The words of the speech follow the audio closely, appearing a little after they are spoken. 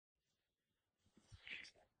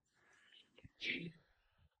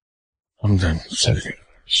حمداً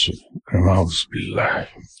أعوذ بالله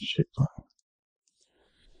من الشيطان.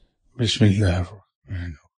 بسم اللہ الرحمن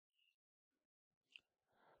الرحیم.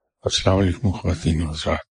 السلام علیکم خواتین و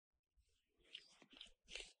حضرات.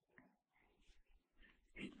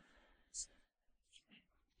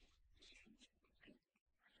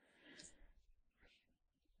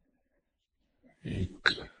 ایک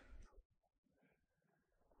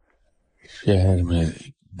شہر میں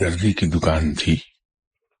دردی کی دکان تھی،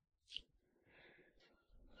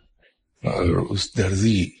 اور اس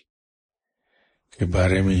درزی کے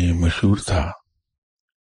بارے میں یہ مشہور تھا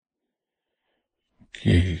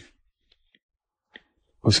کہ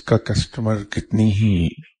اس کا کسٹمر کتنی ہی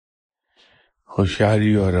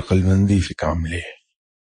ہوشیاری اور عقل مندی سے کام لے،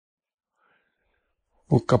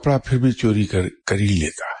 وہ کپڑا پھر بھی چوری کر ہی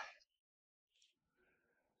لیتا ہے.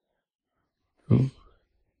 تو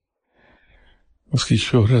اس کی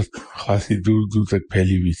شہرت خاصی دور دور تک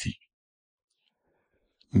پھیلی ہوئی تھی.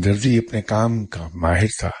 درزی اپنے کام کا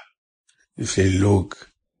ماہر تھا، اس لیے لوگ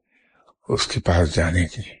اس کے پاس جانے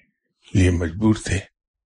کے لیے مجبور تھے.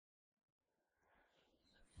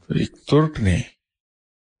 تو ایک ترک نے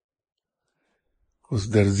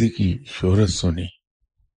اس درزی کی شہرت سنی،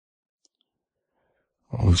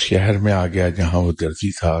 اس شہر میں آ گیا جہاں وہ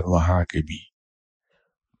درزی تھا، اور وہاں آ کے بھی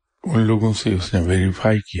ان لوگوں سے اس نے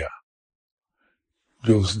ویریفائی کیا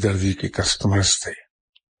جو اس درزی کے کسٹمرز تھے.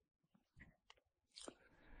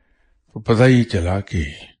 تو پتہ ہی چلا کہ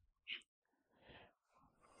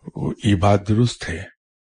یہ بات درست ہے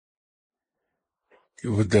کہ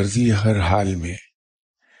وہ درزی ہر حال میں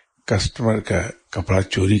کسٹمر کا کپڑا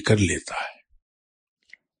چوری کر لیتا ہے.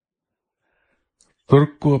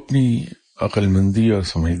 ترک کو اپنی عقل مندی اور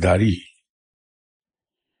سمجھداری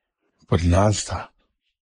پر ناز تھا،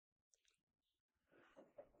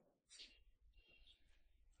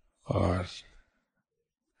 اور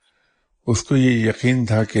اس کو یہ یقین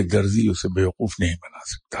تھا کہ درزی اسے بیوقوف نہیں بنا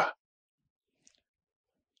سکتا.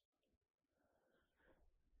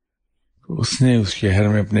 اس نے اس شہر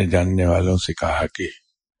میں اپنے جاننے والوں سے کہا کہ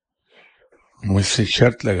مجھ سے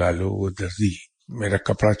شرط لگا لو وہ درزی میرا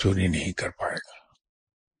کپڑا چوری نہیں کر پائے گا.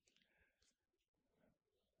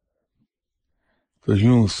 تو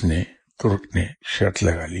یوں اس نے ترک نے شرط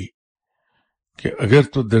لگا لی کہ اگر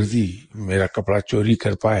تو درزی میرا کپڑا چوری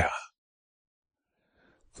کر پایا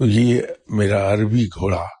تو یہ میرا عربی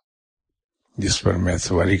گھوڑا جس پر میں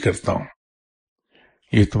سواری کرتا ہوں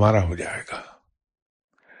یہ تمہارا ہو جائے گا،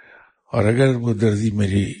 اور اگر وہ درزی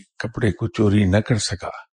میری کپڑے کو چوری نہ کر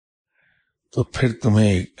سکا تو پھر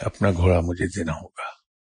تمہیں اپنا گھوڑا مجھے دینا ہوگا.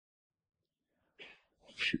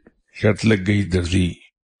 شرط لگ گئی. درزی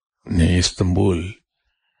نے استنبول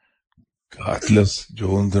کا اطلس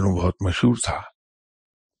جو ان دنوں بہت مشہور تھا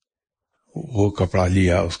وہ کپڑا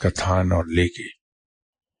لیا، اس کا تھان، اور لے کے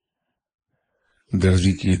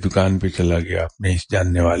درزی کی دکان پہ چلا گیا اپنے اس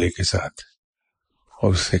جاننے والے کے ساتھ،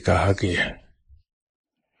 اور اس سے کہا کہ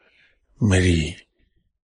میری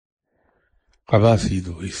قبا سی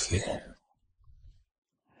دو اس سے.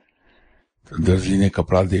 تو درزی نے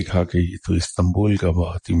کپڑا دیکھا کہ یہ تو استنبول کا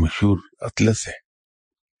بہت ہی مشہور اطلس ہے.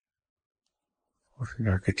 اس نے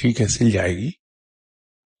کہا کہ ٹھیک ہے، سل جائے گی.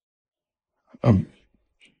 اب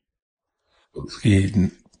اس کی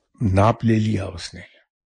ناپ لے لیا اس نے.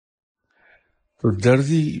 تو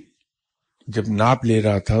درزی جب ناپ لے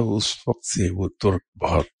رہا تھا اس وقت سے وہ ترک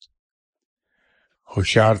بہت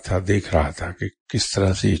ہوشیار تھا، دیکھ رہا تھا کہ کس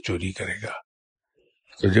طرح سے یہ چوری کرے گا.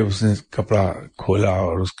 تو جب اس نے کپڑا کھولا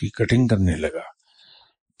اور اس کی کٹنگ کرنے لگا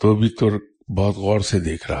تو بھی ترک بہت غور سے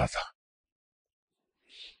دیکھ رہا تھا.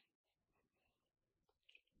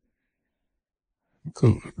 تو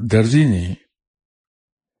درزی نے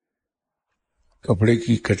کپڑے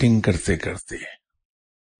کی کٹنگ کرتے کرتے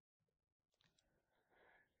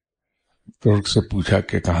ترک سے پوچھا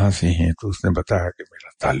کہ کہاں سے ہیں، تو اس نے بتایا کہ میرا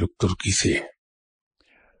تعلق ترکی سے ہے.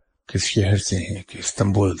 کس شہر سے ہیں؟ کہ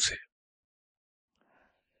استنبول سے.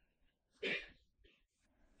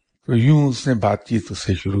 تو یوں اس نے بات چیت اس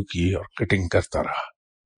سے شروع کی اور کٹنگ کرتا رہا.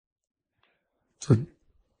 تو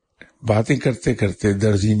باتیں کرتے کرتے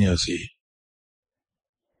درزی نے اسے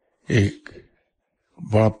ایک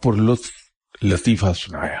بڑا پرلطف لطیفہ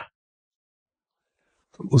سنایا.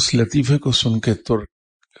 تو اس لطیفے کو سن کے ترک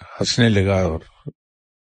ہنسنے لگا، اور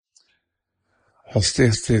ہنستے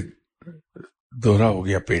ہنستے دوہرا ہو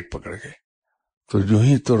گیا پیٹ پکڑ کے. تو جو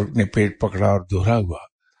ہی ترک نے پیٹ پکڑا اور دوہرا ہوا،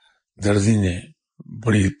 درزی نے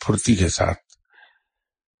بڑی پھرتی کے ساتھ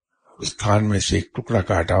اس تھان میں سے ایک ٹکڑا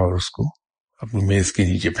کاٹا اور اس کو اپنی میز کے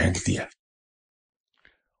نیچے پھینک دیا.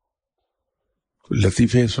 تو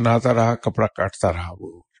لطیفے سناتا رہا، کپڑا کاٹتا رہا،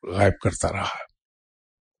 وہ غائب کرتا رہا.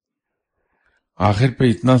 آخر پہ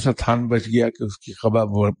اتنا سا تھان بچ گیا کہ اس کی قبا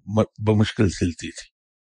بمشکل سلتی تھی.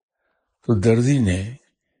 تو درزی نے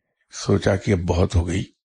سوچا کہ اب بہت ہو گئی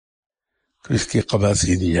تو اس کی قبا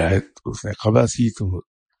سی دی جائے. تو اس نے قبا سی تو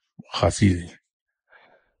خاصی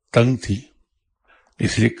تنگ تھی،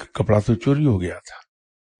 اس لیے کپڑا تو چوری ہو گیا تھا.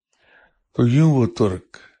 تو یوں وہ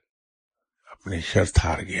ترک اپنی شرط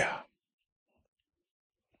ہار گیا.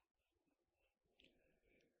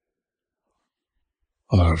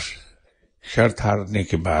 اور شرط ہارنے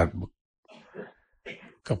کے بعد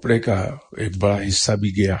کپڑے کا ایک بڑا حصہ بھی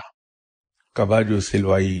گیا. قبا جو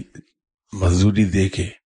سلوائی مزدوری دے کے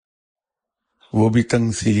وہ بھی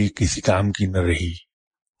تنگ سیلی، کسی کام کی نہ رہی.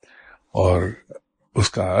 اور اس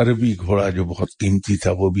کا عربی گھوڑا جو بہت قیمتی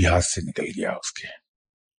تھا وہ بھی ہاتھ سے نکل گیا اس کے.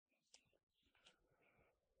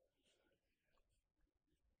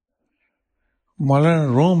 مولانا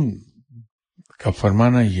روم کا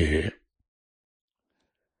فرمانا یہ ہے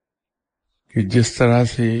کہ جس طرح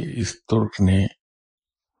سے اس ترک نے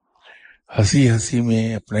ہنسی ہنسی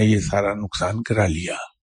میں اپنا یہ سارا نقصان کرا لیا،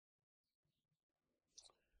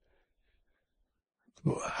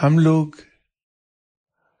 تو ہم لوگ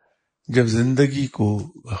جب زندگی کو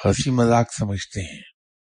ہنسی مذاق سمجھتے ہیں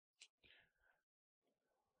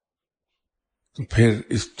تو پھر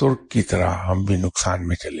اس ترک کی طرح ہم بھی نقصان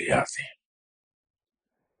میں چلے جاتے ہیں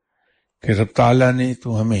کہ رب تعالیٰ نے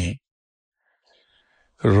تو ہمیں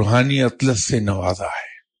روحانی اطلس سے نوازا ہے،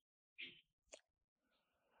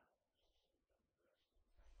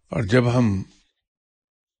 اور جب ہم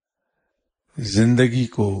زندگی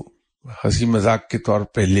کو ہنسی مذاق کے طور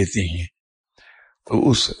پہ لیتے ہیں تو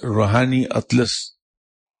اس روحانی اطلس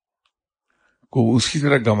کو اسی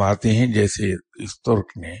طرح گنواتے ہیں جیسے اس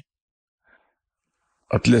ترک نے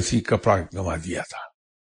اطلسی کپڑا گنوا دیا تھا.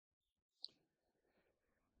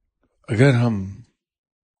 اگر ہم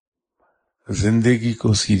زندگی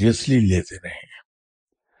کو سیریسلی لیتے رہیں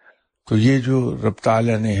تو یہ جو رب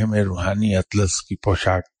تعالیٰ نے ہمیں روحانی اطلس کی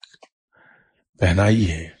پوشاک پہنائی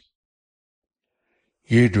ہے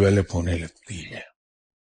یہ ڈیولپ ہونے لگتی ہے.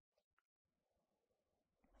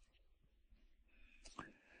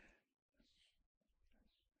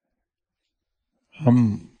 ہم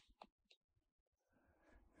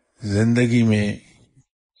زندگی میں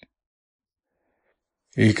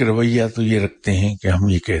ایک رویہ تو یہ رکھتے ہیں کہ ہم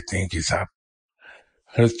یہ کہتے ہیں کہ صاحب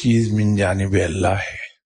ہر چیز من جانب اللہ ہے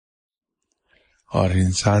اور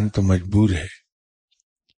انسان تو مجبور ہے.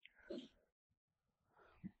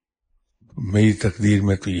 میری تقدیر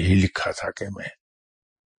میں تو یہی لکھا تھا کہ میں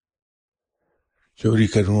چوری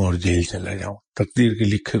کروں اور جیل چلا جاؤں. تقدیر کے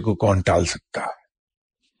لکھے کو کون ٹال سکتا ہے؟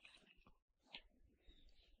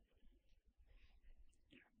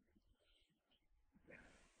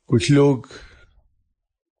 کچھ لوگ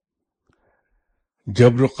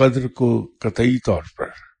جبر و قدر کو قطعی طور پر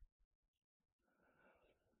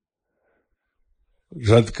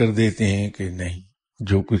رد کر دیتے ہیں کہ نہیں،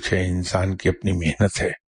 جو کچھ ہے انسان کی اپنی محنت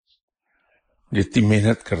ہے، جتنی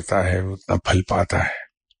محنت کرتا ہے اتنا پھل پاتا ہے،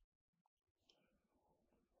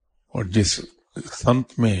 اور جس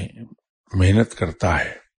سمت میں محنت کرتا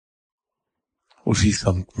ہے اسی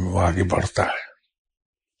سمت میں وہ آگے بڑھتا ہے.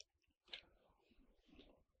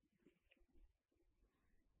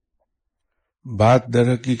 بات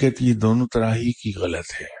در حقیقت یہ دونوں طرح ہی کی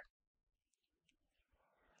غلط ہے.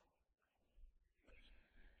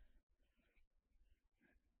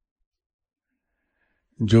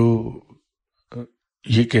 جو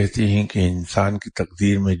یہ کہتے ہیں کہ انسان کی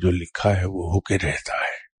تقدیر میں جو لکھا ہے وہ ہو کے رہتا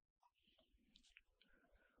ہے،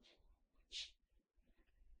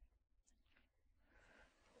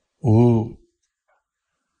 وہ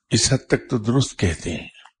اس حد تک تو درست کہتے ہیں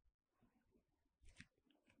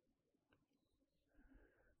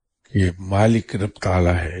کہ مالک رب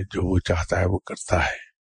تعالیٰ ہے، جو وہ چاہتا ہے وہ کرتا ہے.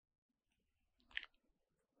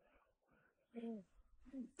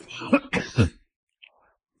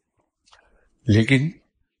 لیکن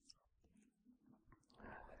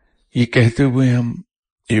یہ کہتے ہوئے ہم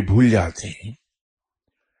یہ بھول جاتے ہیں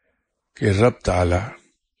کہ رب تعالیٰ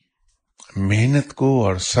محنت کو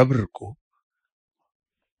اور صبر کو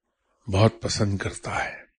بہت پسند کرتا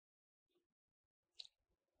ہے.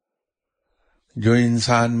 جو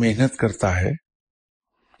انسان محنت کرتا ہے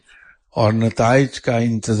اور نتائج کا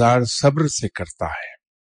انتظار صبر سے کرتا ہے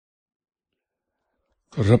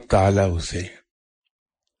تو رب تعالیٰ اسے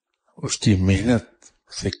اس کی محنت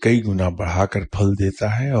سے کئی گنا بڑھا کر پھل دیتا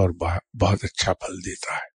ہے، اور بہت اچھا پھل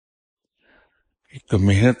دیتا ہے. ایک تو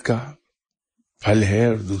محنت کا پھل ہے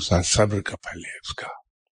اور دوسرا صبر کا پھل ہے اس کا.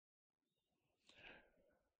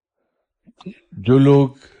 جو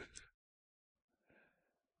لوگ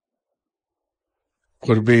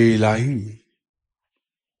قرب الہی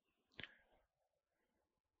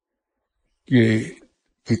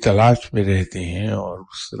کی تلاش میں رہتے ہیں اور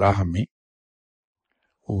اس راہ میں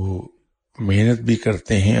وہ محنت بھی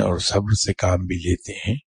کرتے ہیں اور صبر سے کام بھی لیتے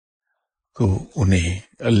ہیں تو انہیں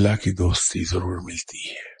اللہ کی دوستی ضرور ملتی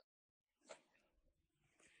ہے.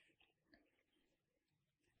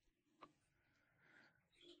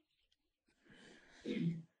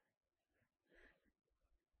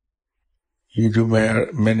 یہ جو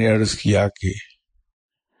میں نے عرض کیا کہ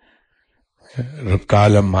رب کا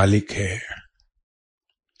عالم مالک ہے،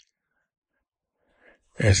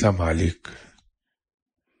 ایسا مالک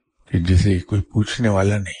کہ جسے کوئی پوچھنے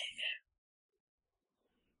والا نہیں،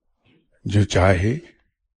 جو چاہے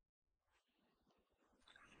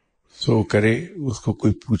سو کرے، اس کو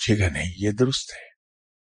کوئی پوچھے گا نہیں، یہ درست ہے.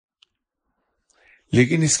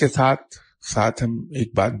 لیکن اس کے ساتھ ساتھ ہم ایک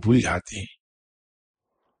بات بھول جاتے ہیں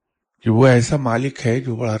کہ وہ ایسا مالک ہے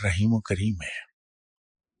جو بڑا رحیم و کریم ہے.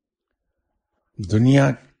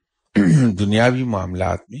 دنیاوی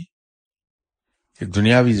معاملات میں،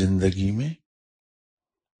 دنیاوی زندگی میں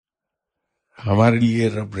ہمارے لیے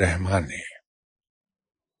رب رحمان ہے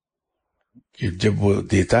کہ جب وہ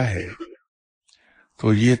دیتا ہے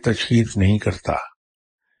تو یہ تشخیص نہیں کرتا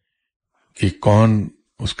کہ کون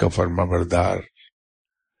اس کا فرما بردار،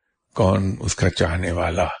 کون اس کا چاہنے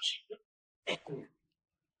والا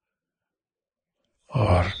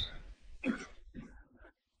اور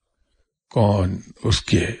کون اس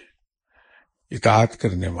کے اطاعت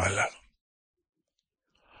کرنے والا،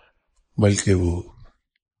 بلکہ وہ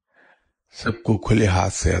سب کو کھلے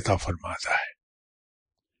ہاتھ سے عطا فرماتا ہے.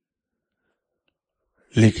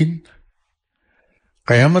 لیکن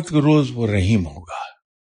قیامت کے روز وہ رحیم ہوگا.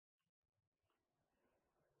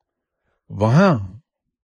 وہاں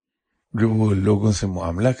جو وہ لوگوں سے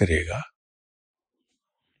معاملہ کرے گا،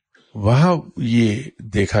 وہاں یہ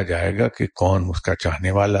دیکھا جائے گا کہ کون اس کا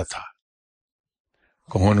چاہنے والا تھا،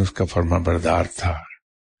 کون اس کا فرما بردار تھا،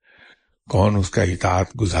 کون اس کا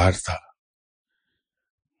اطاعت گزار تھا،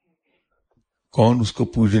 کون اس کو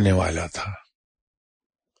پوجنے والا تھا.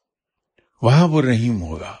 وہاں وہ رحیم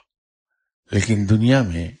ہوگا. لیکن دنیا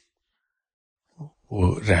میں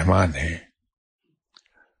وہ رحمان ہے،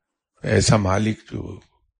 ایسا مالک جو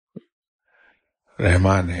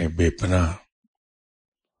رحمان ہے، بے پناہ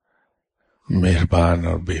مہربان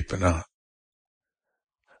اور بے پناہ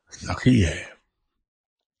سخی ہے.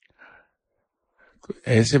 تو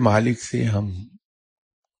ایسے مالک سے ہم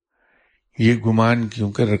یہ گمان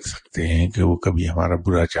کیوں کر رکھ سکتے ہیں کہ وہ کبھی ہمارا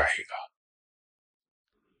برا چاہے گا؟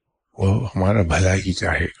 وہ ہمارا بھلا ہی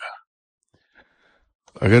چاہے گا.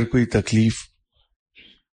 اگر کوئی تکلیف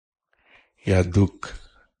یا دکھ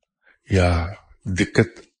یا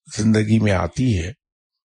دقت زندگی میں آتی ہے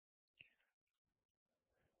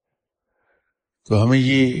تو ہمیں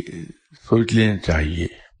یہ سوچ لینا چاہیے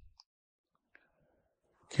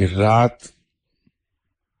کہ رات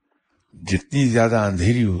جتنی زیادہ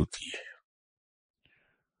اندھیری ہوتی ہے،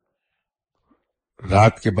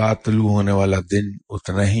 رات کے بعد طلوع ہونے والا دن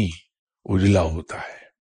اتنا ہی اجلا ہوتا ہے.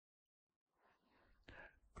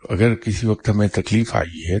 اگر کسی وقت ہمیں تکلیف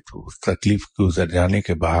آئی ہے تو اس تکلیف کے گزر جانے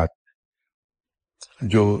کے بعد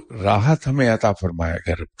جو راحت ہمیں عطا فرمائے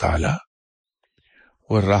گا رب تعالی،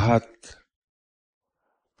 وہ راحت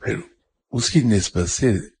پھر اس کی نسبت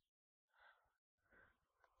سے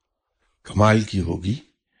کمال کی ہوگی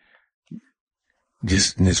جس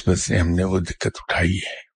نسبت سے ہم نے وہ دقت اٹھائی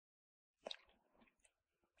ہے.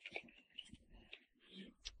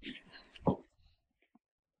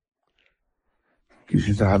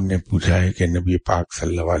 کسی صاحب نے پوچھا ہے کہ نبی پاک صلی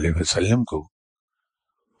اللہ علیہ وسلم کو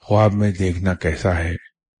خواب میں دیکھنا کیسا ہے؟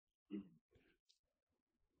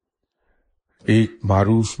 ایک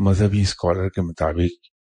معروف مذہبی اسکالر کے مطابق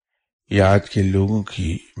یہ آج کے لوگوں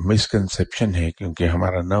کی مسکنسیپشن ہے، کیونکہ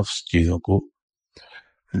ہمارا نفس چیزوں کو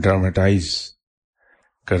ڈراماٹائز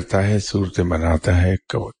کرتا ہے، صورتیں بناتا ہے،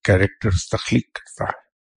 کیریکٹرز تخلیق کرتا ہے.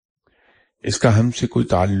 اس کا ہم سے کوئی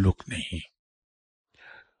تعلق نہیں.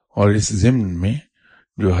 اور اس ضمن میں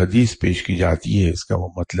جو حدیث پیش کی جاتی ہے اس کا وہ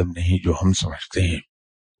مطلب نہیں جو ہم سمجھتے ہیں.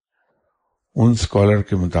 ان اسکالر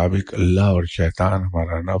کے مطابق اللہ اور شیطان،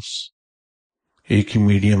 ہمارا نفس، ایک ہی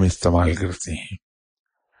میڈیم استعمال کرتے ہیں.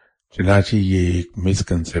 چنانچہ یہ ایک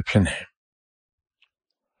مسکنسیپشن ہے.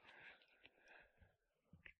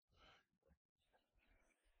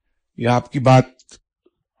 یہ آپ کی بات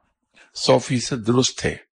 100% درست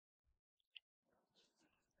ہے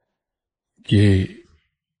کہ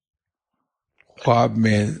خواب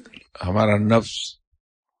میں ہمارا نفس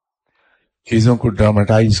چیزوں کو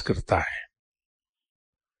ڈراماٹائز کرتا ہے،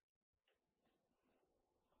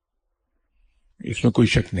 اس میں کوئی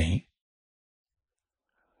شک نہیں،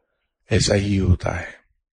 ایسا ہی ہوتا ہے.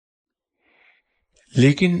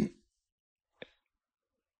 لیکن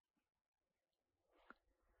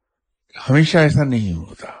ہمیشہ ایسا نہیں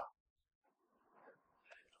ہوتا،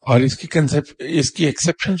 اور اس کی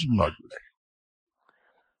ایکسیپشن موجود ہے،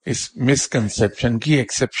 اس مسکنسیپشن کی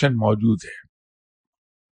ایکسیپشن موجود ہے.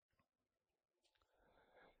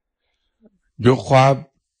 جو خواب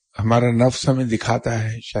ہمارا نفس ہمیں دکھاتا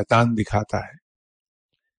ہے، شیطان دکھاتا ہے،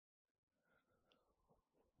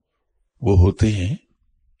 وہ ہوتے ہیں،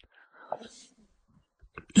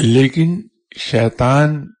 لیکن شیطان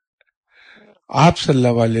آپ صلی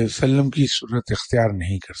اللہ علیہ وسلم کی صورت اختیار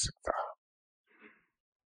نہیں کر سکتا.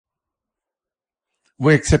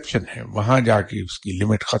 وہ ایکسیپشن ہے، وہاں جا کے اس کی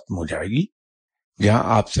لمٹ ختم ہو جائے گی جہاں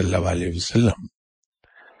آپ صلی اللہ علیہ وسلم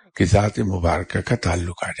کی ذات مبارکہ کا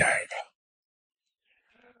تعلق آ جائے گا.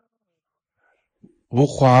 وہ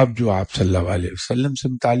خواب جو آپ صلی اللہ علیہ وسلم سے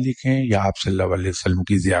متعلق ہیں یا آپ صلی اللہ علیہ وسلم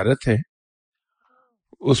کی زیارت ہے،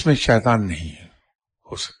 اس میں شیطان نہیں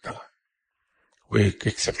ہو سکتا، وہ ایک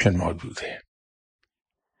ایکسیپشن موجود ہے.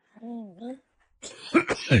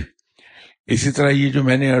 اسی طرح یہ جو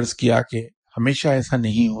میں نے عرض کیا کہ ہمیشہ ایسا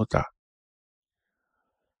نہیں ہوتا،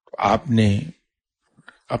 آپ نے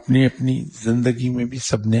اپنی اپنی زندگی میں بھی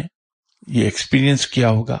سب نے یہ ایکسپیرینس کیا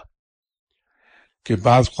ہوگا کہ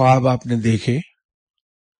بعض خواب آپ نے دیکھے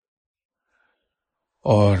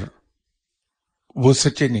اور وہ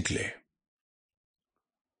سچے نکلے.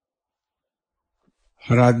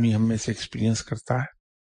 ہر آدمی ہم میں سے ایکسپیرینس کرتا ہے.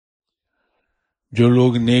 جو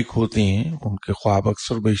لوگ نیک ہوتے ہیں ان کے خواب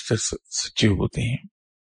اکثر بیشتر سچے ہوتے ہیں.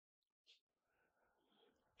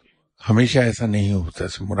 ہمیشہ ایسا نہیں ہوتا.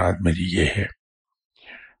 سے مراد میری یہ ہے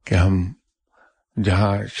کہ ہم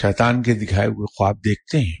جہاں شیطان کے دکھائے ہوئے خواب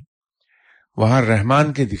دیکھتے ہیں، وہاں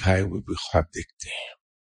رحمان کے دکھائے ہوئے بھی خواب دیکھتے ہیں.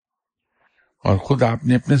 اور خود آپ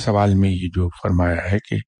نے اپنے سوال میں یہ جو فرمایا ہے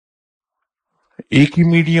کہ ایک ہی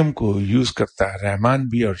میڈیم کو یوز کرتا ہے رحمان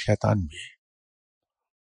بھی اور شیطان بھی،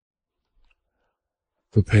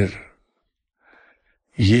 تو پھر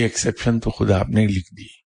یہ ایکسیپشن تو خود آپ نے لکھ دی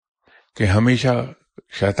کہ ہمیشہ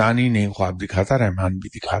شیطان ہی نہیں خواب دکھاتا، رحمان بھی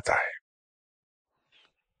دکھاتا ہے.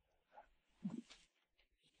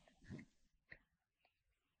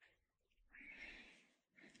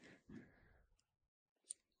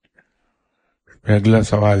 پھر اگلا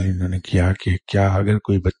سوال انہوں نے کیا کہ کیا اگر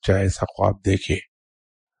کوئی بچہ ایسا خواب دیکھے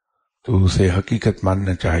تو اسے حقیقت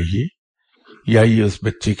ماننا چاہیے یا یہ اس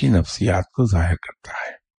بچے کی نفسیات کو ظاہر کرتا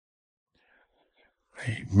ہے؟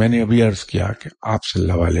 میں نے ابھی عرض کیا کہ آپ صلی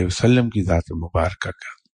اللہ علیہ وسلم کی ذات مبارکہ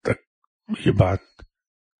تک یہ بات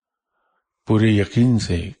پورے یقین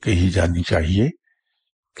سے کہی جانی چاہیے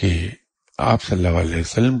کہ آپ صلی اللہ علیہ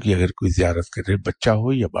وسلم کی اگر کوئی زیارت کرے، بچہ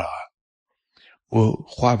ہو یا بڑا، وہ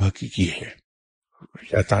خواب حقیقی ہے،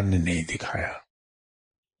 شیطان نے نہیں دکھایا.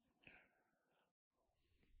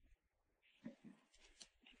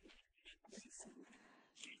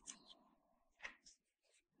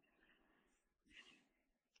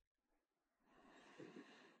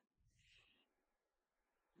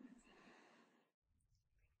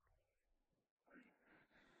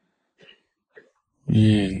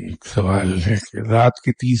 یہ ایک سوال ہے کہ رات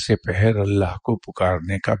کے تیسرے پہر اللہ کو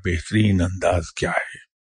پکارنے کا بہترین انداز کیا ہے؟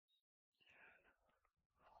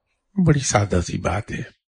 بڑی سادہ سی بات ہے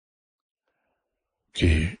کہ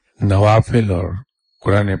نوافل اور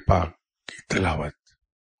قرآن پاک کی تلاوت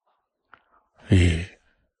یہ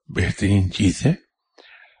بہترین چیز ہے.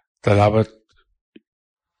 تلاوت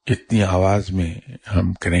اتنی آواز میں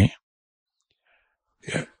ہم کریں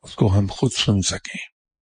کہ اس کو ہم خود سن سکیں،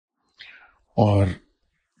 اور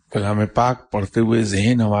کلام پاک پڑھتے ہوئے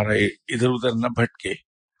ذہن ہمارا ادھر ادھر نہ بھٹکے،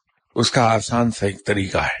 اس کا آسان سا ایک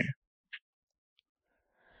طریقہ ہے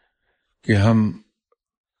کہ ہم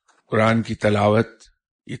قرآن کی تلاوت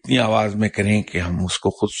اتنی آواز میں کریں کہ ہم اس کو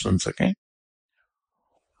خود سن سکیں،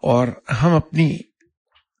 اور ہم اپنی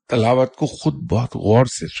تلاوت کو خود بہت غور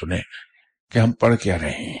سے سنیں کہ ہم پڑھ کیا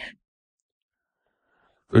رہے ہیں.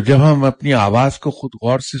 تو جب ہم اپنی آواز کو خود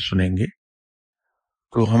غور سے سنیں گے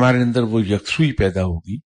تو ہمارے اندر وہ یکسوئی پیدا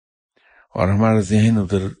ہوگی اور ہمارا ذہن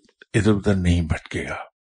ادھر ادھر نہیں بھٹکے گا.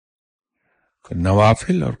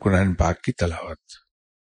 نوافل اور قرآن پاک کی تلاوت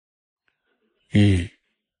یہ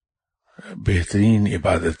بہترین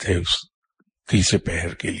عبادت ہے اس تیسرے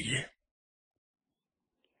پہر کے لیے.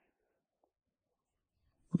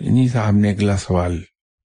 انہی صاحب نے اگلا سوال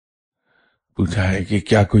پوچھا ہے کہ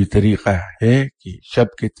کیا کوئی طریقہ ہے کہ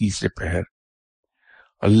شب کے تیسرے پہر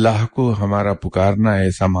اللہ کو ہمارا پکارنا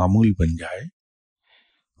ایسا معمول بن جائے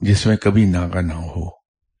جس میں کبھی ناغہ نہ ہو؟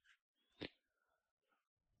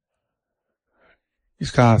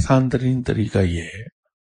 اس کا آسان ترین طریقہ یہ ہے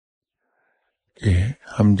کہ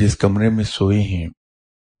ہم جس کمرے میں سوئے ہیں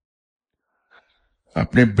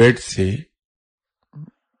اپنے بیڈ سے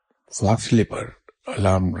فاصلے پر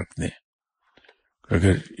الارم رکھ دیں.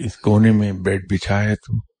 اگر اس کونے میں بیڈ بچھا ہے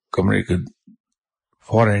تو کمرے کے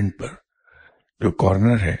فور اینڈ پر جو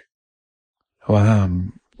کارنر ہے وہاں ہم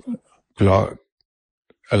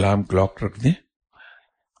الارم کلاک رکھ دیں.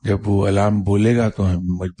 جب وہ الارم بولے گا تو ہم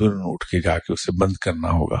مجبوراً اٹھ کے جا کے اسے بند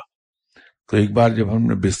کرنا ہوگا. تو ایک بار جب ہم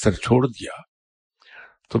نے بستر چھوڑ دیا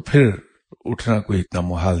تو پھر اٹھنا کوئی اتنا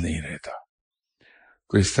محال نہیں رہتا.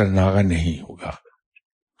 تو اس طرح ناغہ نہیں ہوگا.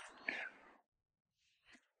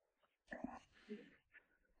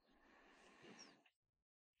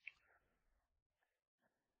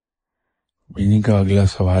 انہی کا اگلا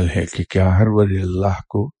سوال ہے کہ کیا ہر ولی اللہ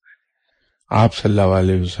کو آپ صلی اللہ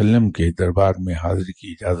علیہ وسلم کے دربار میں حاضری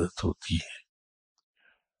کی اجازت ہوتی ہے؟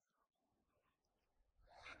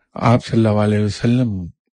 آپ صلی اللہ علیہ وسلم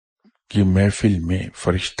کی محفل میں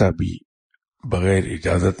فرشتہ بھی بغیر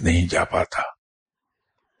اجازت نہیں جا پاتا.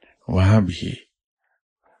 وہاں بھی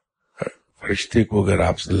فرشتے کو اگر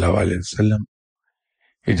آپ صلی اللہ علیہ وسلم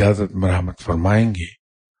اجازت مرحمت فرمائیں گے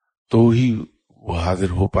تو ہی وہ حاضر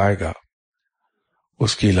ہو پائے گا.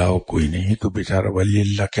 اس کے علاوہ کوئی نہیں. تو بیچارہ ولی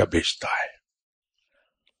اللہ کیا بیچتا ہے.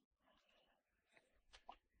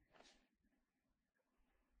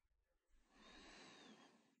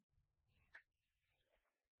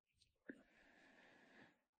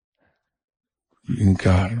 ان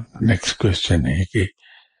کا نیکسٹ کوشچن ہے کہ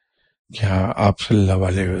کیا آپ صلی اللہ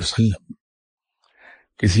علیہ وسلم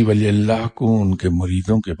کسی ولی اللہ کو ان کے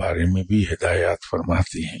مریدوں کے بارے میں بھی ہدایات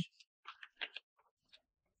فرماتے ہیں؟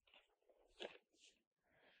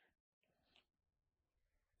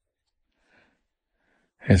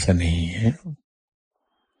 ایسا نہیں ہے.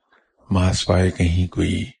 ماسوائے کہیں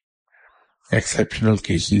کوئی ایکسیپشنل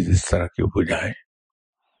کیسز اس طرح کے ہو جائیں.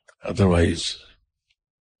 ادروائز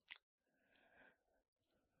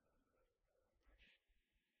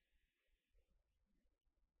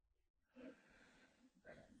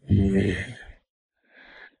یہ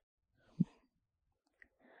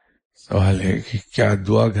سوال ہے کہ کیا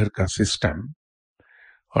دعا گھر کا سسٹم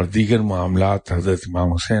اور دیگر معاملات حضرت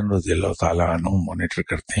امام حسین رضی اللہ تعالیٰ عنہ مانیٹر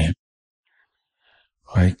کرتے ہیں؟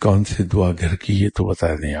 بھائی کون سے دعا گھر کی یہ تو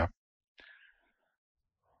بتا دیں آپ.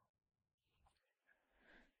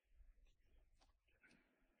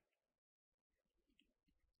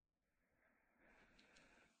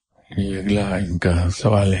 یہ اگلا ان کا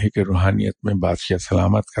سوال ہے کہ روحانیت میں بادشاہ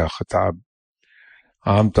سلامت کا خطاب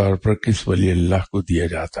عام طور پر کس ولی اللہ کو دیا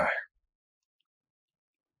جاتا ہے؟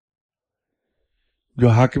 جو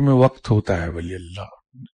حاکم وقت ہوتا ہے ولی اللہ،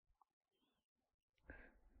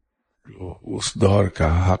 جو اس دور کا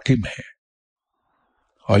حاکم ہے.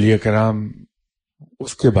 اولیاء کرام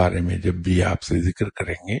اس کے بارے میں جب بھی آپ سے ذکر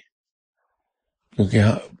کریں گے، کیونکہ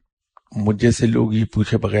مجھ جیسے لوگ یہ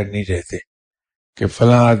پوچھے بغیر نہیں رہتے کہ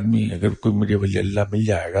فلاں آدمی، اگر کوئی مجھے ولی اللہ مل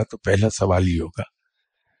جائے گا تو پہلا سوال ہی ہوگا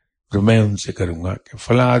جو میں ان سے کروں گا کہ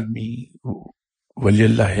فلاں آدمی ولی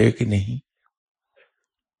اللہ ہے کہ نہیں،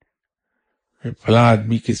 فلاں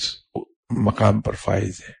آدمی کس مقام پر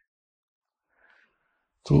فائز ہے.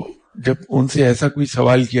 تو جب ان سے ایسا کوئی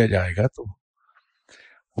سوال کیا جائے گا تو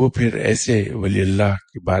وہ پھر ایسے ولی اللہ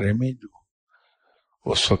کے بارے میں جو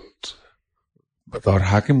اس وقت بطور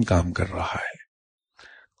حاکم کام کر رہا ہے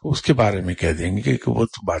تو اس کے بارے میں کہہ دیں گے کہ وہ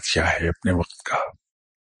تو بادشاہ ہے اپنے وقت کا.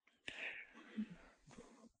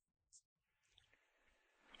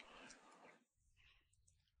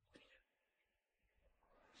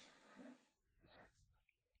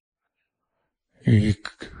 ایک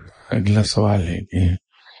اگلا سوال ہے کہ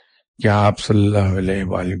کیا آپ صلی اللہ علیہ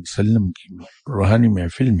وآلہ وسلم کی روحانی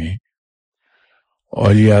محفل میں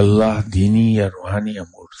اولیاء اللہ دینی یا روحانی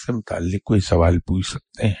امور سے متعلق کوئی سوال پوچھ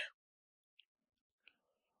سکتے ہیں؟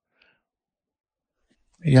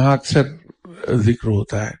 یہاں اکثر ذکر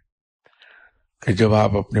ہوتا ہے کہ جب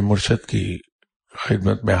آپ اپنے مرشد کی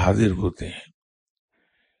خدمت میں حاضر ہوتے ہیں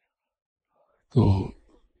تو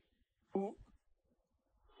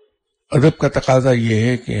ادب کا تقاضا یہ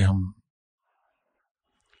ہے کہ ہم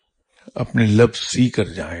اپنے لب سی کر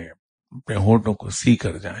جائیں، اپنے ہونٹوں کو سی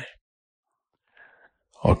کر جائیں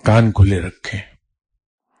اور کان کھلے رکھیں.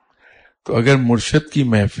 تو اگر مرشد کی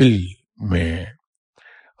محفل میں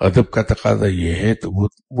ادب کا تقاضا یہ ہے تو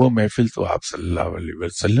وہ محفل تو آپ صلی اللہ علیہ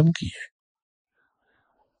وسلم کی ہے.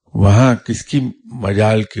 وہاں کس کی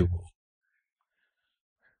مجال کے وہ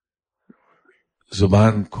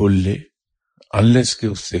زبان کھول لے انلیس کہ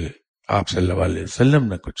اس سے آپ صلی اللہ علیہ وسلم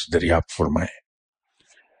نے کچھ دریافت فرمائے.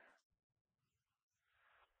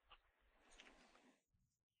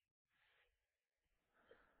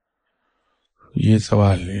 یہ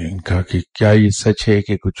سوال ہے ان کا کہ کیا یہ سچ ہے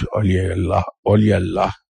کہ کچھ اولیاء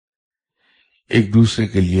اللہ ایک دوسرے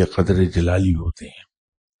کے لیے قدر جلالی ہوتے ہیں؟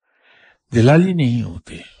 جلالی نہیں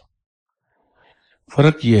ہوتے،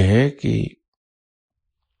 فرق یہ ہے کہ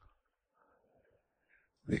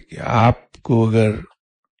دیکھیے، آپ کو اگر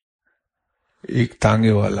ایک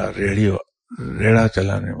تانگے والا ریڑھا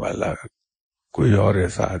چلانے والا کوئی اور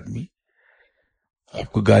ایسا آدمی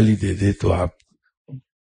آپ کو گالی دے دے تو آپ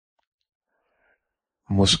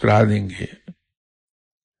مسکرا دیں گے،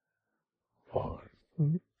 اور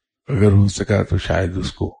اگر ہو سکا تو شاید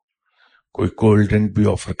اس کو کوئی کولڈ ڈرنک بھی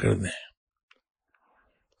آفر کر دیں.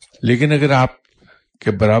 لیکن اگر آپ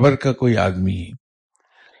کے برابر کا کوئی آدمی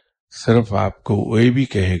صرف آپ کو وہ بھی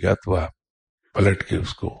کہے گا تو آپ پلٹ کے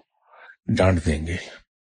اس کو ڈانٹ دیں گے.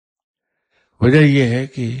 وجہ یہ ہے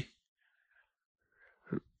کہ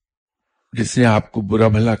جس نے آپ کو برا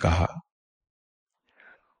بھلا کہا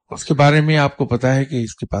اس کے بارے میں آپ کو پتا ہے کہ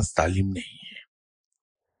اس کے پاس تعلیم نہیں ہے،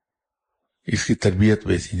 اس کی تربیت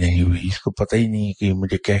ویسی نہیں ہوئی، اس کو پتہ ہی نہیں ہے کہ یہ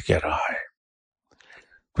مجھے کہہ رہا ہے،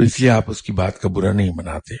 تو اس لیے آپ اس کی بات کا برا نہیں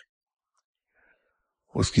مناتے،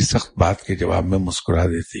 اس کی سخت بات کے جواب میں مسکرا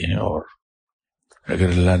دیتے ہیں، اور اگر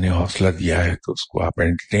اللہ نے حوصلہ دیا ہے تو اس کو آپ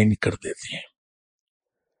انٹرٹین کر دیتے ہیں.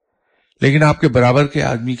 لیکن آپ کے برابر کے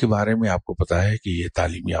آدمی کے بارے میں آپ کو پتا ہے کہ یہ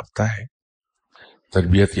تعلیم یافتہ ہے،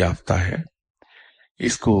 تربیت یافتہ ہے،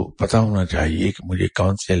 اس کو پتا ہونا چاہیے کہ مجھے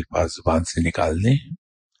کون سے الفاظ زبان سے نکالنے ہیں،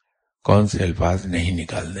 کون سے الفاظ نہیں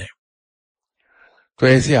نکالنے. تو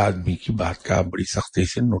ایسے آدمی کی بات کا آپ بڑی سختی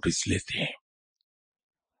سے نوٹس لیتے ہیں.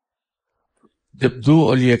 جب دو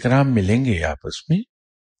اولیاء کرام ملیں گے آپس میں،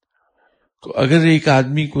 تو اگر ایک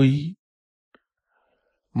آدمی کوئی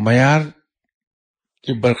معیار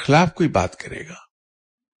کے برخلاف کوئی بات کرے گا،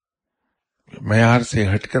 معیار سے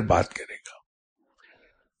ہٹ کر بات کرے گا،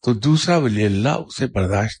 تو دوسرا ولی اللہ اسے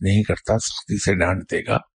برداشت نہیں کرتا، سختی سے ڈانٹ دے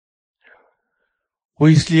گا. وہ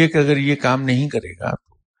اس لیے کہ اگر یہ کام نہیں کرے گا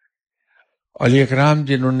تو اولیاء کرام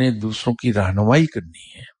جنہوں نے دوسروں کی رہنمائی کرنی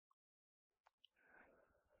ہے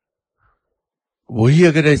وہی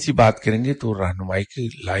اگر ایسی بات کریں گے تو رہنمائی کے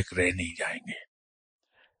لائق رہ نہیں جائیں گے.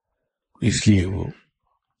 اس لیے وہ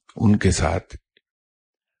ان کے ساتھ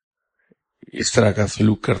اس طرح کا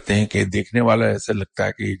سلوک کرتے ہیں کہ دیکھنے والا ایسا لگتا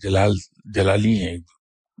ہے کہ یہ جلالی ہیں ایک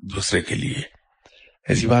دوسرے کے لیے.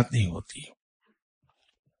 ایسی بات نہیں ہوتی.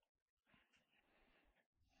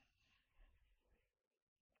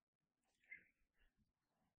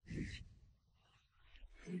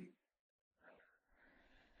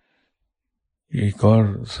 ایک اور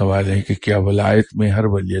سوال ہے کہ کیا ولایت میں ہر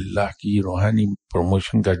ولی اللہ کی روحانی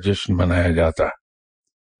پروموشن کا جشن منایا جاتا ہے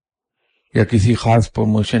یا کسی خاص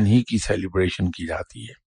پروموشن ہی کی سیلیبریشن کی جاتی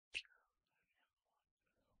ہے؟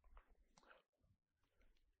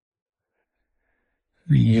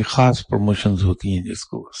 یہ خاص پروموشنز ہوتی ہیں جس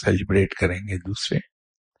کو سیلیبریٹ کریں گے دوسرے،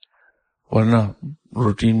 ورنہ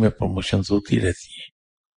روٹین میں پروموشنز ہوتی رہتی ہیں.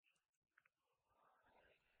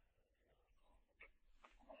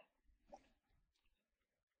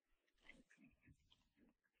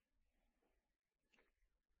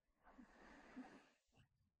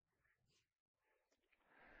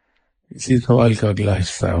 اسی سوال کا اگلا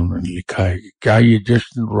حصہ انہوں نے لکھا ہے کہ کیا یہ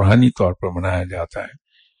جشن روحانی طور پر منایا جاتا ہے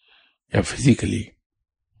یا فزیکلی؟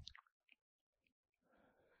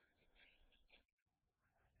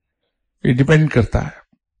 یہ ڈیپینڈ کرتا ہے.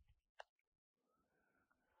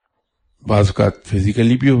 بعض اوقات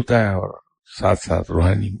فزیکلی بھی ہوتا ہے اور ساتھ ساتھ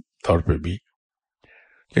روحانی طور پہ بھی،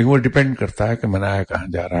 لیکن وہ ڈیپینڈ کرتا ہے کہ منایا کہاں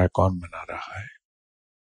جا رہا ہے، کون منا رہا ہے،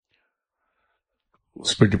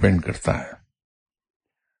 اس پہ ڈیپینڈ کرتا ہے.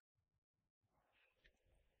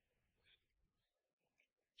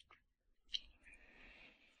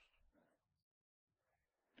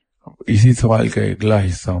 اسی سوال کا اگلا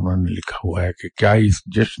حصہ انہوں نے لکھا ہوا ہے کہ کیا اس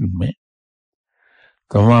جشن میں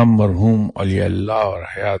تمام مرحوم اولیاء اللہ اور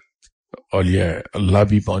حیات اولیاء اللہ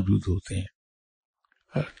بھی موجود ہوتے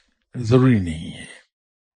ہیں؟ ضروری نہیں ہے.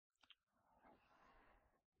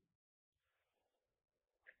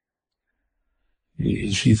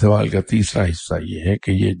 اسی سوال کا تیسرا حصہ یہ ہے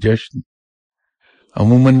کہ یہ جشن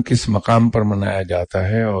عموماً کس مقام پر منایا جاتا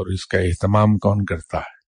ہے اور اس کا اہتمام کون کرتا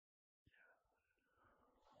ہے؟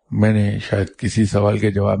 میں نے شاید کسی سوال کے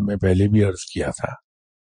جواب میں پہلے بھی عرض کیا تھا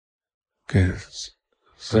کہ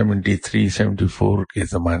 73-74 کے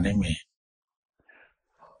زمانے میں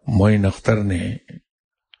معین اختر نے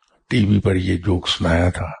ٹی وی پر یہ جوک سنایا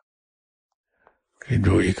تھا کہ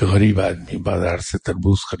جو ایک غریب آدمی بازار سے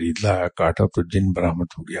تربوز خرید لایا، کاٹا تو جن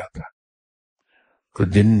برآمد ہو گیا تھا.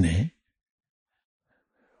 تو جن نے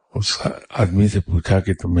اس آدمی سے پوچھا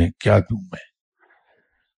کہ تمہیں کیا دوں میں؟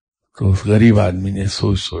 تو اس غریب آدمی نے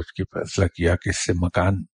سوچ سوچ کے فیصلہ کیا کہ اس سے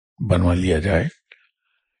مکان بنوا لیا جائے،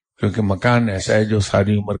 کیونکہ مکان ایسا ہے جو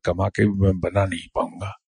ساری عمر کما کے بھی میں بنا نہیں پاؤں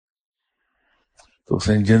گا. تو اس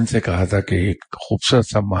نے جن سے کہا تھا کہ ایک خوبصورت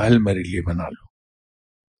سا محل میرے لیے بنا لو.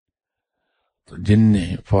 تو جن نے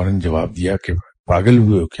فوراً جواب دیا کہ پاگل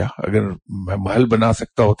ہوئے ہو کیا؟ اگر میں محل بنا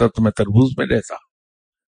سکتا ہوتا تو میں تربوز میں رہتا.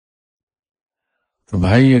 تو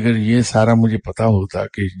بھائی اگر یہ سارا مجھے پتا ہوتا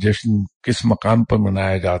کہ جشن کس مقام پر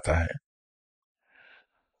منایا جاتا ہے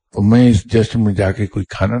تو میں اس جشن میں جا کے کوئی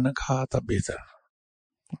کھانا نہ کھا تھا بہتر.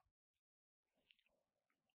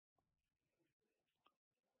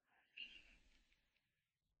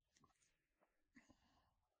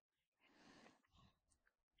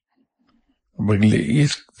 بگلے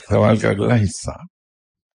اس سوال کا اگلا حصہ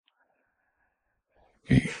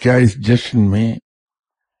کہ کیا اس جشن میں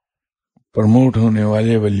پروموٹ ہونے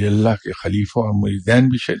والے ولی اللہ کے خلیفہ اور مریدین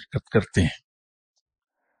بھی شرکت کرتے ہیں؟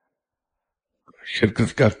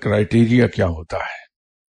 شرکت کا کرائیٹیریا کیا ہوتا ہے؟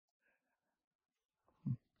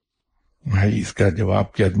 بھائی اس کا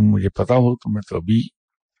جواب کیا مجھے پتا ہو تو میں تو ابھی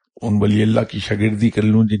ان ولی اللہ کی شاگردی کر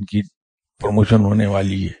لوں جن کی پروموشن ہونے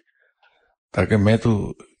والی ہے، تاکہ میں تو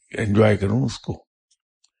انجوائے کروں اس کو.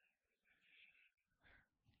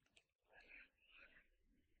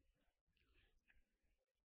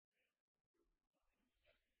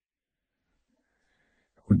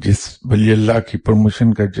 جس ولی اللہ کی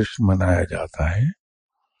پروموشن کا جشن منایا جاتا ہے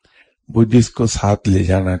وہ جس کو ساتھ لے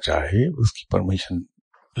جانا چاہے اس کی پرمیشن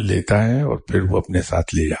لیتا ہے اور پھر وہ اپنے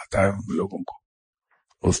ساتھ لے جاتا ہے ان لوگوں کو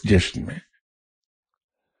اس جشن میں.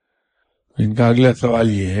 ان کا اگلا سوال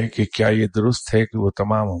یہ ہے کہ کیا یہ درست ہے کہ وہ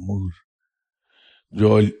تمام امور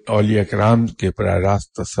جو اولیاء کرام کے براہ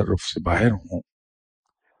راست تصرف سے باہر ہوں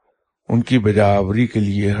ان کی بجاوری کے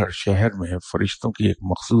لیے ہر شہر میں فرشتوں کی ایک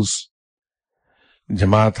مخصوص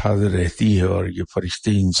جماعت حاضر رہتی ہے اور یہ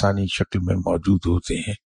فرشتے انسانی شکل میں موجود ہوتے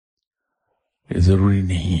ہیں؟ یہ ضروری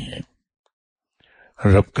نہیں ہے.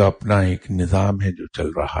 رب کا اپنا ایک نظام ہے جو چل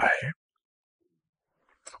رہا ہے.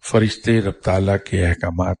 فرشتے رب تعالیٰ کے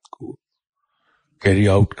احکامات کو کیری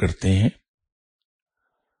آؤٹ کرتے ہیں.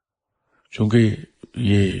 چونکہ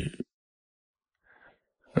یہ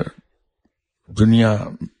دنیا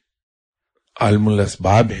عالم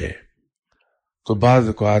الاسباب ہے تو بعض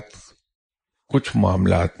اوقات کچھ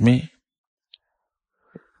معاملات میں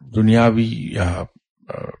دنیاوی یا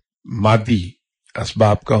مادی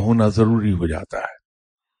اسباب کا ہونا ضروری ہو جاتا ہے.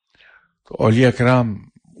 تو اولیاء کرام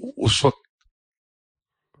اس وقت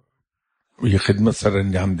یہ خدمت سر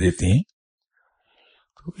انجام دیتے ہیں.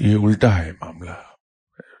 تو یہ الٹا ہے معاملہ،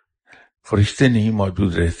 فرشتے نہیں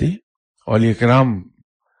موجود رہتے، اولیاء کرام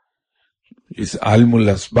اس عالم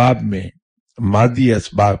الاسباب میں مادی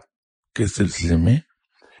اسباب کے سلسلے میں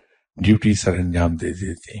ڈیوٹی سر انجام دے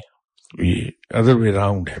دیتے ہیں. یہ ادر وے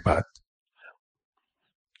راؤنڈ ہے بات.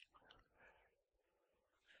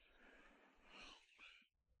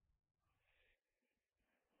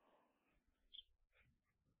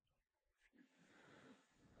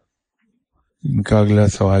 ان کا اگلا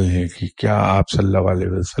سوال ہے کہ کیا آپ صلی اللہ علیہ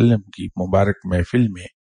وسلم کی مبارک محفل میں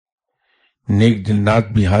نیک جنات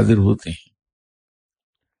بھی حاضر ہوتے ہیں؟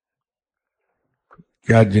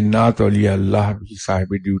 کیا جنات اولیاء اللہ بھی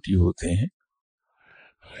صاحب ڈیوٹی ہوتے ہیں؟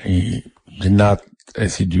 جنات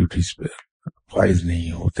ایسی ڈیوٹیز پہ فائز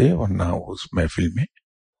نہیں ہوتے اور نہ اس محفل میں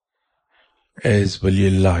ایز ولی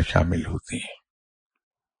اللہ شامل ہوتے ہیں.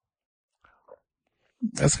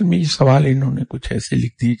 اصل میں یہ سوال انہوں نے کچھ ایسے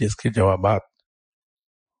لکھ دیے جس کے جوابات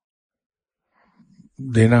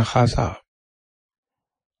دینا خاصا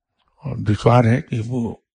اور دشوار ہے کہ وہ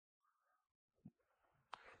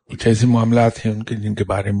کچھ ایسے معاملات ہیں ان کے جن کے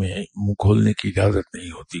بارے میں منہ کھولنے کی اجازت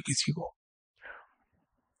نہیں ہوتی کسی کو.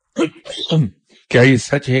 کیا یہ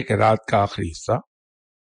سچ ہے کہ رات کا آخری حصہ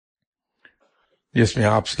جس میں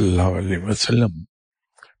آپ صلی اللہ علیہ وسلم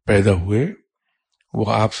پیدا ہوئے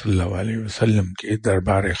وہ آپ صلی اللہ علیہ وسلم کے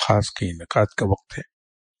دربار خاص کے انعقاد کا وقت ہے؟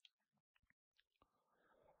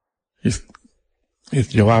 اس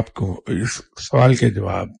جواب کو، اس سوال کے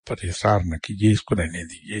جواب پر اصرار نہ کیجیے، اس کو رہنے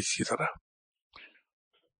دیجیے اسی طرح.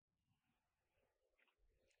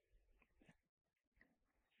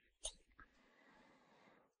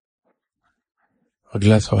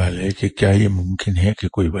 اگلا سوال ہے کہ کیا یہ ممکن ہے کہ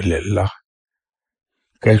کوئی ولی اللہ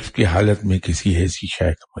کیف کی حالت میں کسی ایسی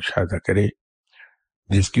شے کا مشاہدہ کرے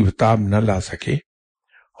جس کی وہ تاب نہ لا سکے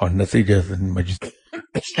اور نتیجتاً مجد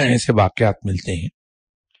ایسے واقعات ملتے ہیں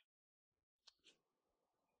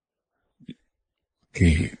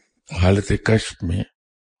کہ حالت کشف میں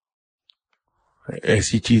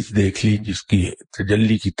ایسی چیز دیکھ لی جس کی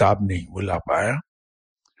تجلی کی تاب نہیں وہ لا پایا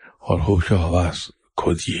اور ہوش و حواس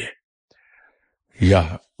کھو دیے؟ یا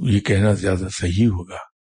یہ کہنا زیادہ صحیح ہوگا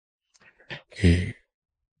کہ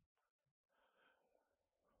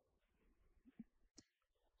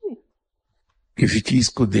کسی چیز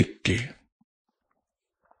کو دیکھ کے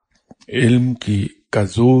علم کا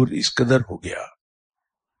زور اس قدر ہو گیا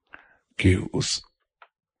کہ اس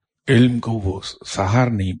علم کو وہ سہار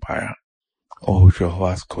نہیں پایا اور ہوش و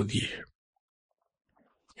حواس کھو دیے.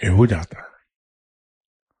 یہ ہو جاتا ہے.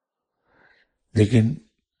 لیکن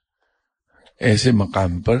ایسے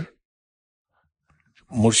مقام پر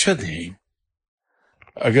مرشد ہیں،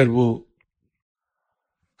 اگر وہ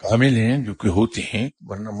کامل ہیں، جو کہ ہوتے ہیں،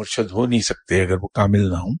 ورنہ مرشد ہو نہیں سکتے اگر وہ کامل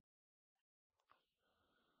نہ ہوں،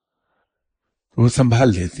 تو وہ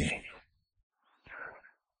سنبھال لیتے ہیں.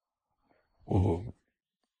 وہ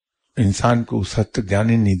انسان کو اس حد تک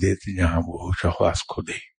جانے نہیں دیتے جہاں وہ ہوش و حواس کھو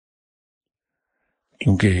دے.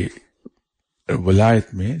 کیونکہ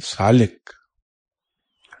ولایت میں سالک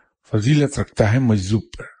فضیلت رکھتا ہے مجذوب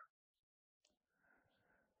پر.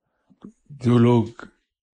 جو لوگ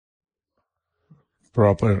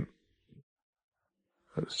پراپر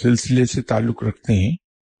سلسلے سے تعلق رکھتے ہیں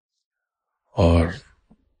اور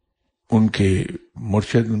ان کے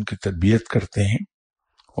مرشد ان کی تربیت کرتے ہیں،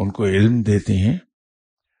 ان کو علم دیتے ہیں،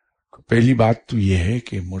 تو پہلی بات تو یہ ہے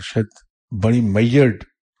کہ مرشد بڑی میجرڈ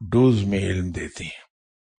ڈوز میں علم دیتے ہیں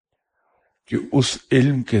کہ اس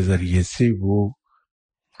علم کے ذریعے سے وہ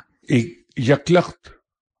ایک یکلخت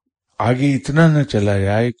آگے اتنا نہ چلا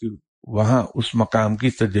جائے کہ وہاں اس مقام کی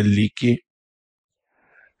تجلی کے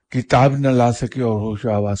کتاب نہ لا سکے اور ہوش و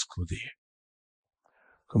آواز کھو دے.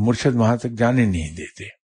 تو مرشد وہاں تک جانے نہیں دیتے،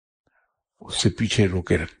 اس سے پیچھے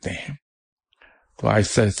روکے رکھتے ہیں. تو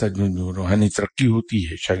آہستہ آہستہ جو روحانی ترقی ہوتی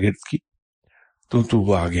ہے شاگرد کی، تو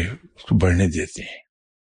وہ آگے اس کو بڑھنے دیتے ہیں.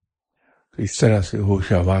 تو اس طرح سے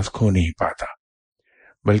ہوش و آواز کھو نہیں پاتا.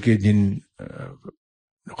 بلکہ جن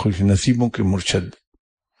خوش نصیبوں کے مرشد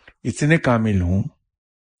اتنے کامل ہوں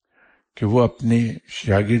کہ وہ اپنے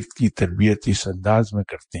شاگرد کی تربیت اس انداز میں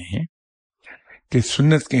کرتے ہیں کہ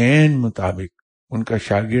سنت کے عین مطابق ان کا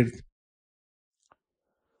شاگرد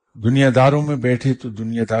دنیا داروں میں بیٹھے تو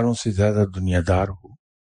دنیا داروں سے زیادہ دنیا دار ہو،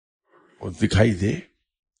 وہ دکھائی دے،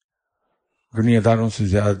 دنیا داروں سے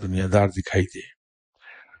زیادہ دنیا دار دکھائی دے،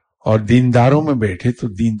 اور دینداروں میں بیٹھے تو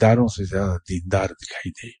دینداروں سے زیادہ دیندار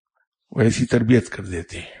دکھائی دے. وہ ایسی تربیت کر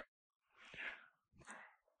دیتے ہیں.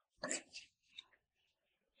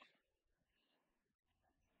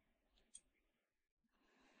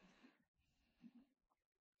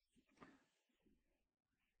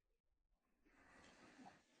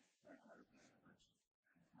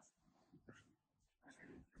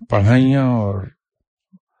 پڑھائیاں اور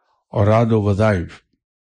اوراد و وظائف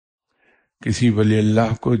کسی ولی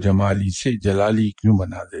اللہ کو جمالی سے جلالی کیوں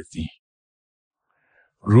بنا دیتی ہیں؟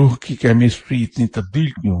 روح کی کیمسٹری اتنی تبدیل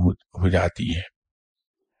کیوں ہو جاتی ہے؟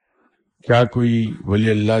 کیا کوئی ولی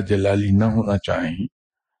اللہ جلالی نہ ہونا چاہیں،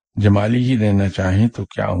 جمالی ہی رہنا چاہیں، تو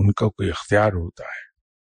کیا ان کا کوئی اختیار ہوتا ہے؟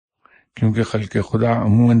 کیونکہ خلق خدا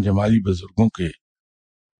عموماً جمالی بزرگوں کے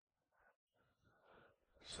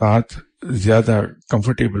ساتھ زیادہ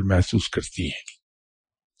کمفرٹیبل محسوس کرتی ہے.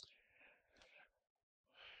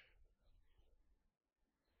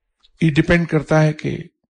 یہ ڈیپینڈ کرتا ہے کہ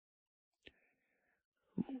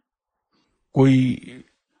کوئی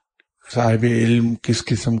صاحب علم کس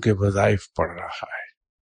قسم کے وظائف پڑھ رہا ہے.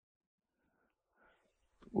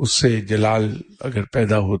 اس سے جلال اگر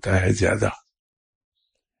پیدا ہوتا ہے زیادہ،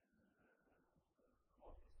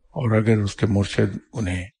 اور اگر اس کے مرشد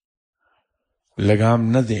انہیں لگام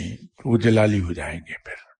نہ دیں تو وہ جلالی ہو جائیں گے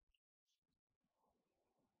پھر.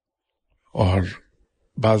 اور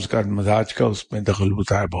بعض کا مزاج کا اس میں دخل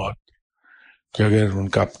ہوتا ہے بہت، کہ اگر ان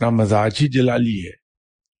کا اپنا مزاج ہی جلالی ہے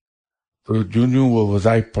تو جو وہ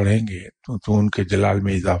وظائف پڑھیں گے تو ان کے جلال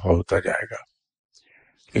میں اضافہ ہوتا جائے گا.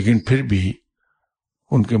 لیکن پھر بھی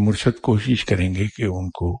ان کے مرشد کوشش کریں گے کہ ان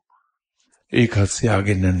کو ایک حد سے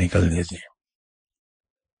آگے نہ نکلنے دیں.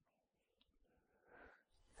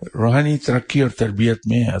 روحانی ترقی اور تربیت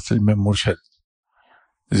میں اصل میں مرشد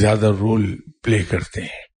زیادہ رول پلے کرتے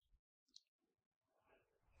ہیں.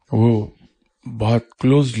 وہ بہت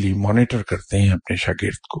کلوزلی مانیٹر کرتے ہیں اپنے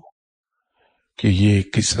شاگرد کو کہ یہ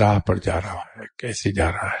کس راہ پر جا رہا ہے، کیسے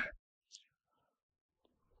جا رہا ہے.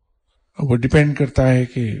 وہ ڈیپینڈ کرتا ہے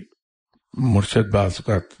کہ مرشد بعض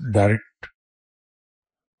اوقات ڈائریکٹ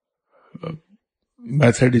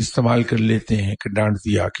میتھڈ استعمال کر لیتے ہیں کہ ڈانٹ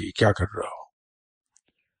دیا کہ کیا کر رہا ہو.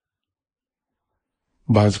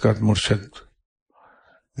 بعض اوقات مرشد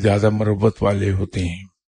زیادہ مروت والے ہوتے ہیں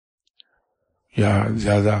یا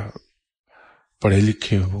زیادہ پڑھے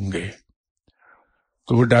لکھے ہوں گے،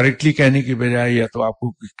 تو وہ ڈائریکٹلی کہنے کی بجائے یا تو آپ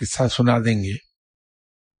کو قصہ سنا دیں گے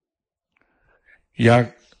یا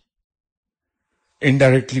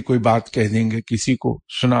انڈائریکٹلی کوئی بات کہہ دیں گے، کسی کو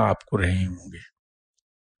سنا آپ کو رہے ہوں گے.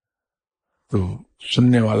 تو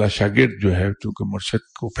سننے والا شاگرد جو ہے چونکہ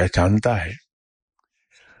مرشد کو پہچانتا ہے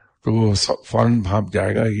تو وہ فوراً بھانپ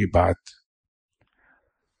جائے گا یہ بات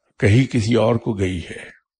کہیں کسی اور کو گئی ہے،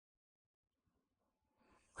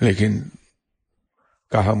 لیکن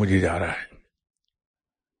کہا مجھے جا رہا ہے.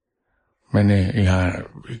 میں نے یہاں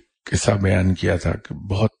ایک قصہ بیان کیا تھا کہ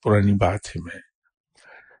بہت پرانی بات ہے، میں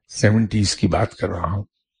 70s کی بات کر رہا ہوں.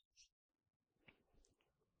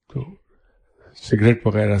 تو سگریٹ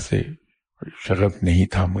وغیرہ سے شغف نہیں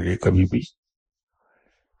تھا مجھے کبھی بھی،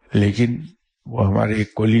 لیکن وہ ہمارے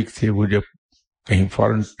ایک کولیگ تھے، وہ جب کہیں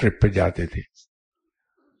فورن ٹرپ پہ جاتے تھے،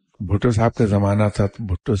 بھٹو صاحب کا زمانہ تھا، تو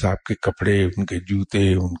بھٹو صاحب کے کپڑے، ان کے جوتے،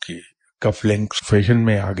 ان کے کف لینکس فیشن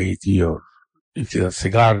میں آ گئی تھی، اور اسی طرح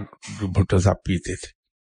سگار جو بھٹو صاحب پیتے تھے،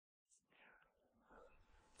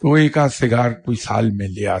 تو وہ ایک آدھ سگار کوئی سال میں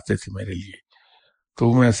لے آتے تھے میرے لیے.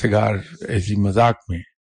 تو میں سگار ایسی مذاق میں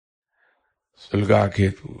سلگا کے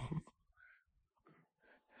تو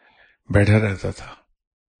بیٹھا رہتا تھا.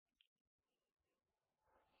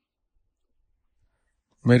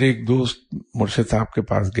 میرے ایک دوست مرشد صاحب کے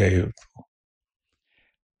پاس گئے،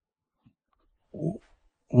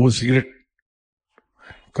 وہ سگریٹ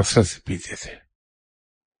کثرت سے پیتے تھے.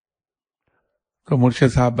 تو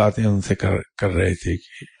مرشد صاحب باتیں ان سے کر رہے تھے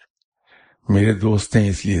کہ میرے دوست ہیں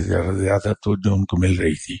اس لیے زیادہ توجہ ان کو مل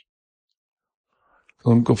رہی تھی.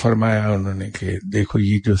 تو ان کو فرمایا انہوں نے کہ دیکھو،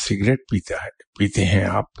 یہ جو سگریٹ پیتے ہیں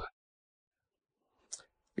آپ،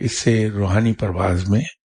 اس سے روحانی پرواز میں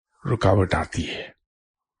رکاوٹ آتی ہے.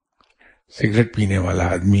 سگریٹ پینے والا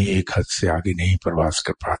آدمی ایک حد سے آگے نہیں پرواز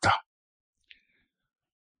کر پاتا.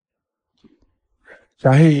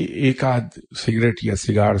 چاہے ایک آدھ سگریٹ یا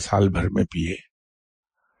سگار سال بھر میں پیے،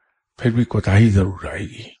 پھر بھی کوتاہی ضرور آئے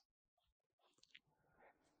گی.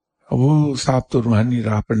 وہ صاحب تو روحانی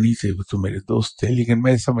راہ پر نہیں تھے، وہ تو میرے دوست تھے، لیکن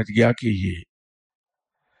میں سمجھ گیا کہ یہ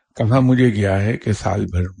کہاں مجھے گیا ہے کہ سال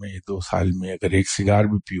بھر میں 2 سال میں اگر ایک سگار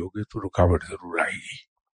بھی پیو گے تو رکاوٹ ضرور آئے گی.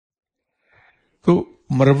 تو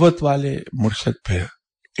مروت والے مرشد پھر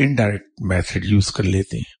انڈائریکٹ میتھڈ یوز کر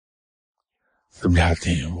لیتے ہیں، سمجھاتے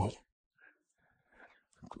ہیں. وہ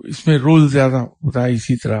اس میں رول زیادہ ہوتا ہے.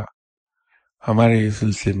 اسی طرح ہمارے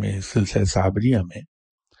سلسلہ صابریہ میں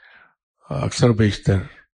اکثر و بیشتر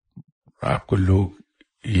آپ کو لوگ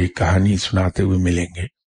یہ کہانی سناتے ہوئے ملیں گے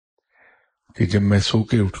کہ جب میں سو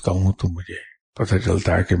کے اٹھتا ہوں تو مجھے پتہ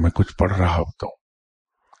چلتا ہے کہ میں کچھ پڑھ رہا ہوتا ہوں.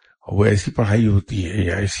 وہ ایسی پڑھائی ہوتی ہے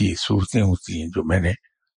یا ایسی صورتیں ہوتی ہیں جو میں نے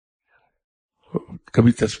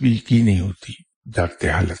کبھی تسبیح کی نہیں ہوتی جاگتے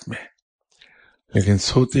حالت میں، لیکن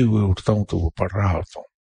سوتے ہوئے اٹھتا ہوں تو وہ پڑھ رہا ہوتا ہوں.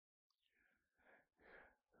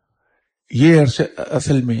 یہ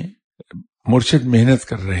اصل میں مرشد محنت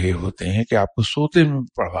کر رہے ہوتے ہیں کہ آپ کو سوتے میں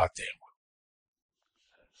پڑھواتے ہیں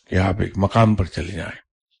کہ آپ ایک مقام پر چلے جائیں.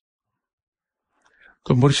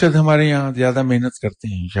 تو مرشد ہمارے یہاں زیادہ محنت کرتے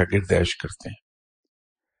ہیں، شاگرد عیش کرتے ہیں.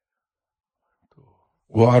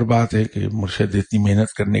 وہ اور بات ہے کہ مرشد اتنی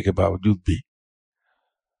محنت کرنے کے باوجود بھی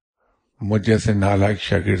مجھ جیسے نالائق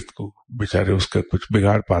شاگرد کو بیچارے اس کا کچھ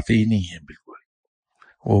بگاڑ پاتے ہی نہیں ہیں. بالکل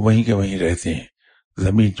وہ وہیں کے وہیں رہتے ہیں،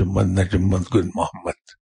 زمین جمد نہ جمد گن محمد.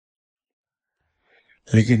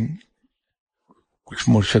 لیکن کچھ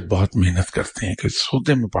مرشد بہت محنت کرتے ہیں کہ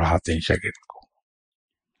سوتے میں پڑھاتے ہیں شاگرد کو.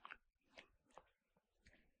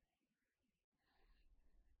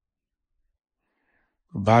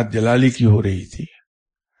 بات جلالی کی ہو رہی تھی،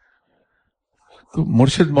 تو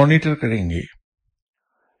مرشد مانیٹر کریں گے،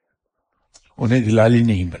 انہیں جلالی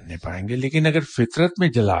نہیں بننے پائیں گے. لیکن اگر فطرت میں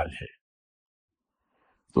جلال ہے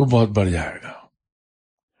تو بہت بڑھ جائے گا.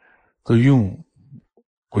 تو یوں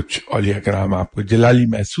کچھ اولیاء کرام آپ کو جلالی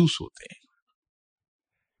محسوس ہوتے ہیں.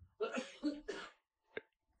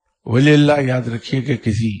 ولی اللہ یاد رکھیے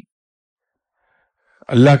کہ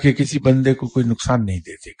اللہ کے کسی بندے کو کوئی نقصان نہیں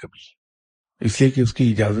دیتے کبھی، اس لیے کہ اس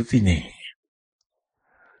کی اجازت ہی نہیں ہے.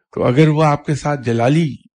 تو اگر وہ آپ کے ساتھ جلالی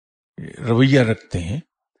رویہ رکھتے ہیں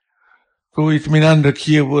تو اطمینان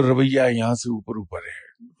رکھیے وہ رویہ یہاں سے اوپر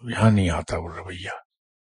ہے، یہاں نہیں آتا وہ رویہ.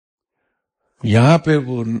 یہاں پہ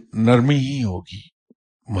وہ نرمی ہی ہوگی،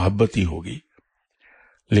 محبت ہی ہوگی،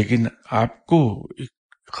 لیکن آپ کو ایک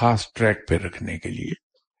خاص ٹریک پہ رکھنے کے لیے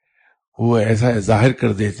وہ ایسا ظاہر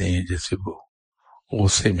کر دیتے ہیں جیسے وہ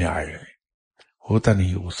غصے میں آئے گئے. ہوتا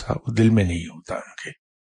نہیں غصہ، وہ دل میں نہیں ہوتا ان کے،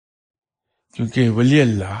 کیونکہ ولی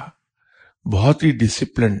اللہ بہت ہی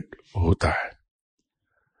ڈسپلنڈ ہوتا ہے.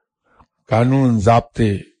 قانون،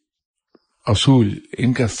 ضابطے، اصول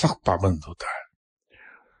ان کا سخت پابند ہوتا ہے.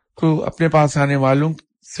 تو اپنے پاس آنے والوں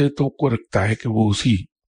سے توقع رکھتا ہے کہ وہ اسی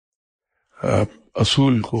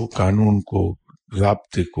اصول کو، قانون کو،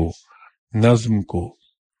 ضابطے کو، نظم کو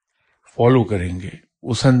فالو کریں گے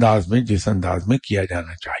اس انداز میں جس انداز میں کیا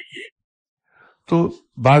جانا چاہیے. تو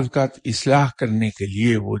بعض اوقات اصلاح کرنے کے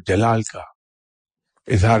لیے وہ جلال کا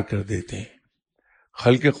اظہار کر دیتے ہیں.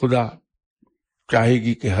 خلق خدا چاہے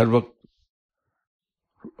گی کہ ہر وقت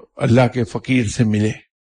اللہ کے فقیر سے ملے،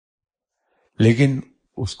 لیکن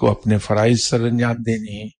اس کو اپنے فرائض سر انجام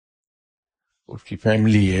دینے ہیں، اس کی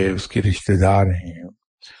فیملی ہے، اس کے رشتہ دار ہیں،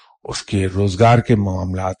 اس کے روزگار کے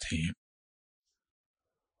معاملات ہیں،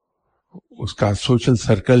 اس کا سوشل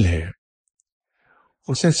سرکل ہے،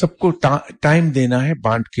 اسے سب کو ٹائم دینا ہے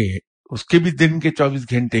بانٹ کے۔ اس کے بھی دن کے 24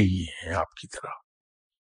 گھنٹے ہی ہیں آپ کی طرح،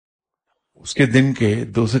 اس کے دن کے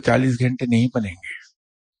 240 گھنٹے نہیں بنیں گے۔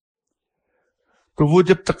 تو وہ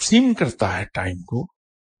جب تقسیم کرتا ہے ٹائم کو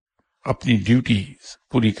اپنی ڈیوٹی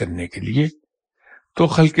پوری کرنے کے لیے، تو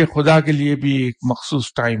خلق خدا کے لیے بھی ایک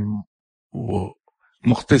مخصوص ٹائم وہ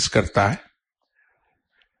مختص کرتا ہے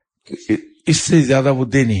کہ اس سے زیادہ وہ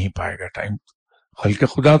دے نہیں پائے گا ٹائم۔ خلق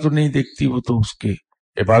خدا تو نہیں دیکھتی، وہ تو اس کے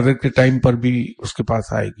عبادت کے ٹائم پر بھی اس کے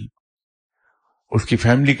پاس آئے گی، اس کی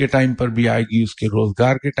فیملی کے ٹائم پر بھی آئے گی، اس کے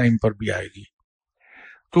روزگار کے ٹائم پر بھی آئے گی۔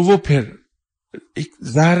 تو وہ پھر ایک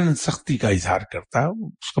ظاہراً سختی کا اظہار کرتا ہے،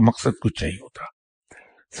 اس کا مقصد کچھ نہیں ہوتا،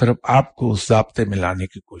 صرف آپ کو اس ضابطے میں لانے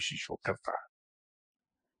کی کوشش وہ کرتا ہے۔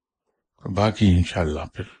 باقی انشاءاللہ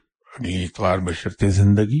پھر اگلی اتوار بشرط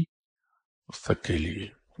زندگی، اس تک کے لیے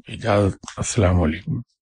اجازت۔ السلام علیکم۔